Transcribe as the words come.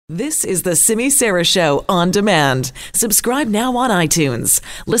This is the Simi Sara Show on demand. Subscribe now on iTunes.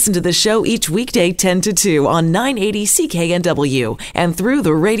 Listen to the show each weekday 10 to 2 on 980 CKNW and through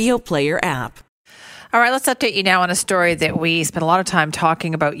the Radio Player app. All right, let's update you now on a story that we spent a lot of time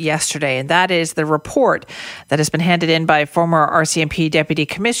talking about yesterday, and that is the report that has been handed in by former RCMP Deputy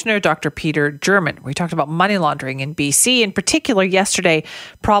Commissioner Dr. Peter German. We talked about money laundering in BC, in particular yesterday,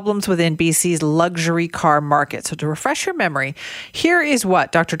 problems within BC's luxury car market. So to refresh your memory, here is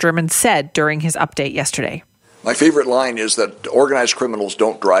what Dr. German said during his update yesterday. My favorite line is that organized criminals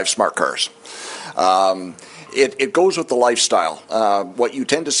don't drive smart cars. It goes with the lifestyle. What you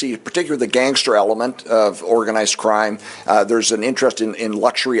tend to see, particularly the gangster element of organized crime, there's an interest in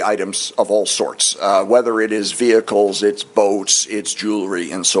luxury items of all sorts, whether it is vehicles, it's boats, it's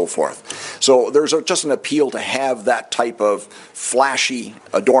jewelry, and so forth. So there's just an appeal to have that type of flashy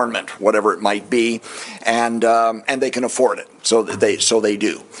adornment, whatever it might be, and they can afford it. So they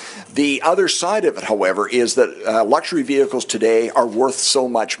do. The other side of it, however, is that luxury vehicles today are worth so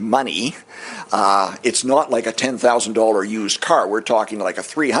much money. It's not like a $10,000 used car. We're talking like a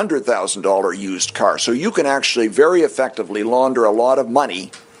 $300,000 used car. So you can actually very effectively launder a lot of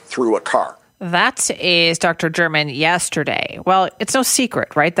money through a car. That is Dr. German yesterday. Well, it's no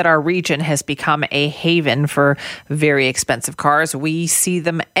secret, right, that our region has become a haven for very expensive cars. We see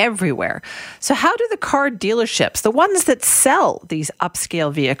them everywhere. So how do the car dealerships, the ones that sell these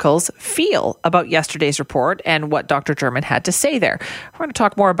upscale vehicles, feel about yesterday's report and what Dr. German had to say there? We're going to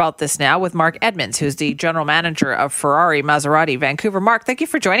talk more about this now with Mark Edmonds, who's the general manager of Ferrari Maserati Vancouver. Mark, thank you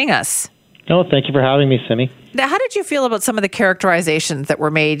for joining us. No, thank you for having me, Simi. Now, how did you feel about some of the characterizations that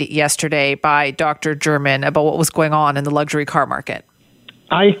were made yesterday by Dr. German about what was going on in the luxury car market?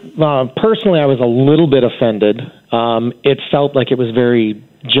 Personally, I was a little bit offended. It felt like it was very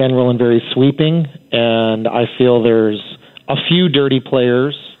general and very sweeping, and I feel there's a few dirty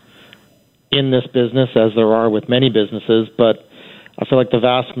players in this business, as there are with many businesses, but I feel like the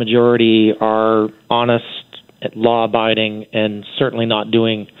vast majority are honest, law-abiding, and certainly not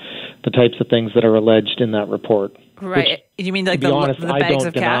doing the types of things that are alleged in that report. Right. Which, you mean like the honest, bags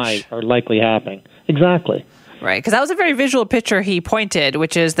of cash? I don't deny are likely happening. Exactly. Right, because that was a very visual picture he pointed,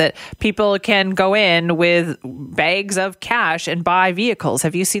 which is that people can go in with bags of cash and buy vehicles.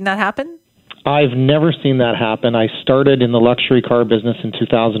 Have you seen that happen? I've never seen that happen. I started in the luxury car business in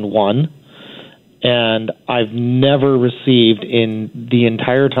 2001, and I've never received, in the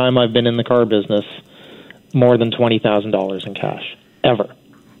entire time I've been in the car business, more than $20,000 in cash, ever.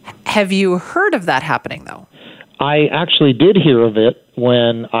 Have you heard of that happening, though? I actually did hear of it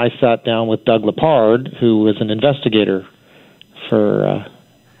when I sat down with Doug Lepard, who was an investigator for...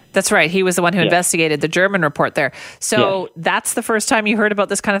 That's right. He was the one who investigated the German report there. So that's the first time you heard about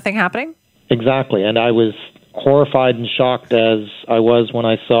this kind of thing happening? Exactly. And I was horrified and shocked as I was when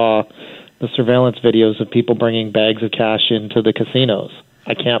I saw the surveillance videos of people bringing bags of cash into the casinos.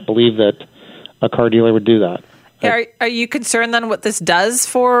 I can't believe that a car dealer would do that. Are you concerned then what this does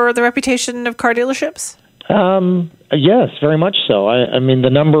for the reputation of car dealerships? Yes, very much so. I mean,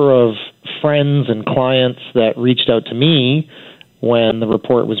 the number of friends and clients that reached out to me when the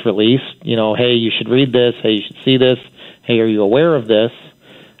report was released, hey, you should read this, hey, you should see this, hey, are you aware of this?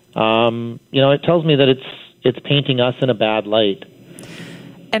 It tells me that it's painting us in a bad light.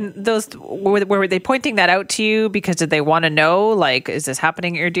 And those, were they pointing that out to you because did they want to know, like, is this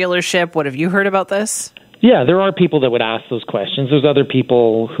happening at your dealership? What have you heard about this? Yeah, there are people that would ask those questions. There's other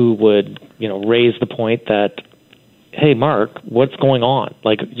people who would, raise the point that, hey, Mark, what's going on?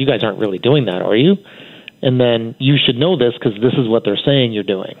 Like, you guys aren't really doing that, are you? And then you should know this because this is what they're saying you're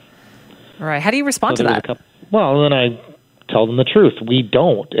doing. Right. How do you respond to that? Well, then I tell them the truth. We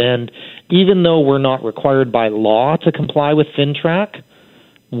don't. And even though we're not required by law to comply with FinTrack,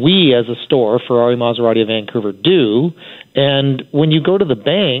 we as a store, Ferrari Maserati of Vancouver, do. And when you go to the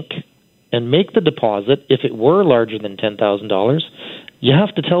bank and make the deposit, if it were larger than $10,000, you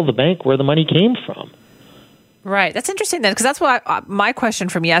have to tell the bank where the money came from. Right. That's interesting then, because that's what my question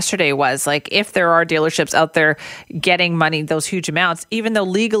from yesterday was, like, if there are dealerships out there getting money, those huge amounts, even though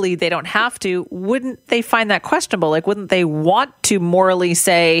legally they don't have to, wouldn't they find that questionable? Like, wouldn't they want to morally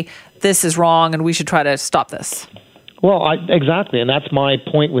say, this is wrong and we should try to stop this? Well, exactly. And that's my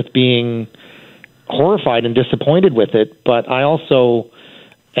point with being horrified and disappointed with it. But I also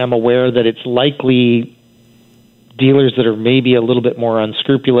am aware that it's likely dealers that are maybe a little bit more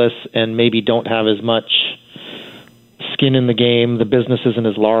unscrupulous and maybe don't have as much skin in the game. The business isn't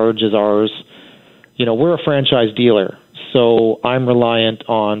as large as ours. We're a franchise dealer, so I'm reliant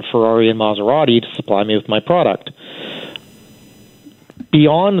on Ferrari and Maserati to supply me with my product.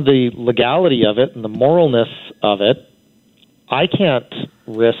 Beyond the legality of it and the moralness of it, I can't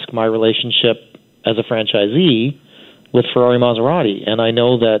risk my relationship as a franchisee with Ferrari Maserati. And I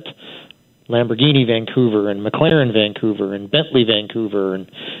know that Lamborghini Vancouver and McLaren Vancouver and Bentley Vancouver and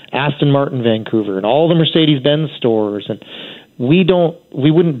Aston Martin Vancouver and all the Mercedes-Benz stores, and we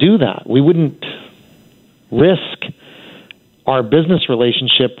wouldn't do that. We wouldn't risk our business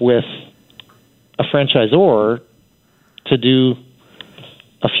relationship with a franchisor to do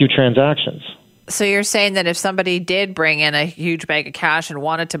a few transactions. So you're saying that if somebody did bring in a huge bag of cash and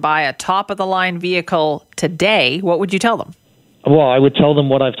wanted to buy a top-of-the-line vehicle today, what would you tell them? Well, I would tell them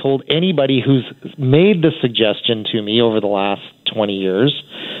what I've told anybody who's made the suggestion to me over the last 20 years.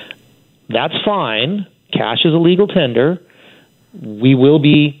 That's fine. Cash is a legal tender. We will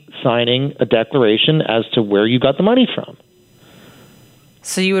be signing a declaration as to where you got the money from.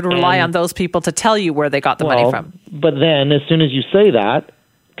 So you would rely on those people to tell you where they got the money from. But then as soon as you say that,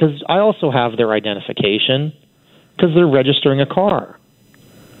 because I also have their identification, because they're registering a car.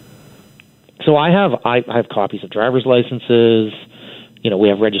 So I have copies of driver's licenses. We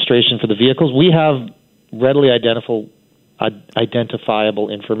have registration for the vehicles. We have readily identifiable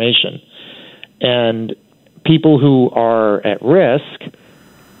information. And people who are at risk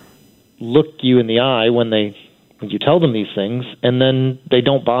look you in the eye when you tell them these things, and then they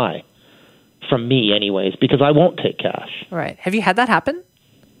don't buy from me anyways, because I won't take cash. Right. Have you had that happen?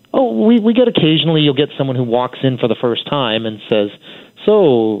 Oh, we get occasionally, you'll get someone who walks in for the first time and says,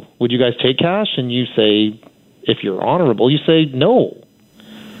 so would you guys take cash? And you say, if you're honorable, you say no.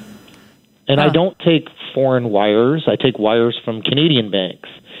 And I don't take foreign wires. I take wires from Canadian banks.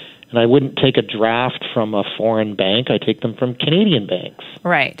 And I wouldn't take a draft from a foreign bank. I take them from Canadian banks.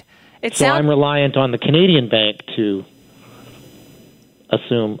 Right. I'm reliant on the Canadian bank to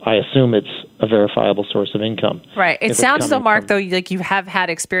assume it's a verifiable source of income. Right. It sounds though, Mark, though, like you have had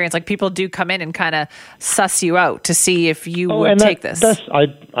experience. Like people do come in and kind of suss you out to see if you would take this.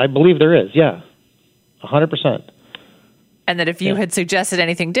 I believe there is, yeah, 100%. And that if you had suggested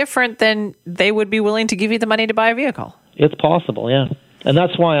anything different, then they would be willing to give you the money to buy a vehicle. It's possible, yeah. And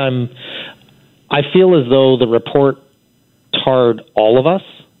that's why I feel as though the report tarred all of us.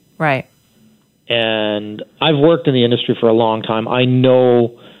 Right. And I've worked in the industry for a long time. I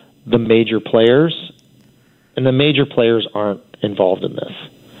know the major players, and the major players aren't involved in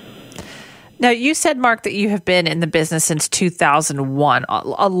this. Now, you said, Mark, that you have been in the business since 2001.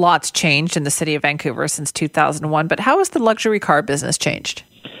 A lot's changed in the city of Vancouver since 2001, but how has the luxury car business changed?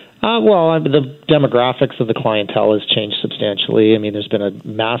 The demographics of the clientele has changed substantially. I mean, there's been a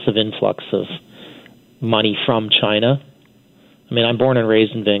massive influx of money from China. I mean, I'm born and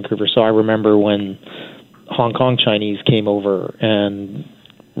raised in Vancouver, so I remember when Hong Kong Chinese came over and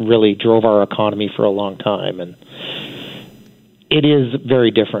really drove our economy for a long time. And it is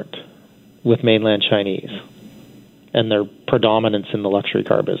very different with mainland Chinese and their predominance in the luxury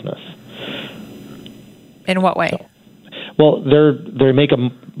car business. In what way? Well, they make a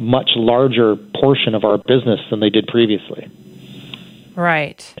much larger portion of our business than they did previously.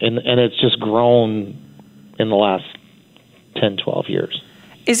 Right. And it's just grown in the last 10, 12 years.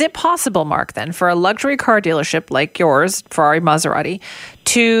 Is it possible, Mark, then, for a luxury car dealership like yours, Ferrari Maserati,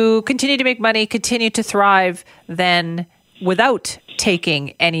 to continue to make money, continue to thrive, then without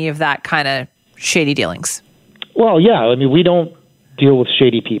taking any of that kind of shady dealings? Well, yeah. I mean, we don't deal with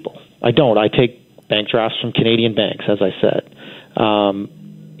shady people. I don't. I take bank drafts from Canadian banks, as I said.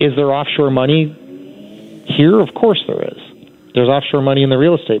 Is there offshore money here? Of course there is. There's offshore money in the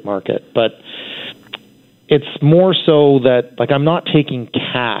real estate market, but it's more so that, like, I'm not taking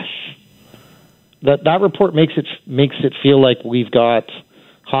cash. That report makes it feel like we've got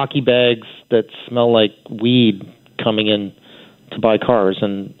hockey bags that smell like weed coming in to buy cars,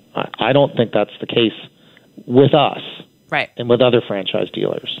 and I don't think that's the case with us, right, and with other franchise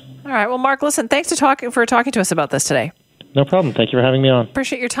dealers. All right. Well, Mark, listen, thanks for talking to us about this today. No problem. Thank you for having me on.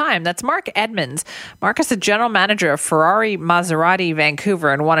 Appreciate your time. That's Mark Edmonds. Mark is the general manager of Ferrari Maserati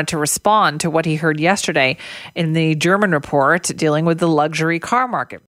Vancouver and wanted to respond to what he heard yesterday in the German report dealing with the luxury car market.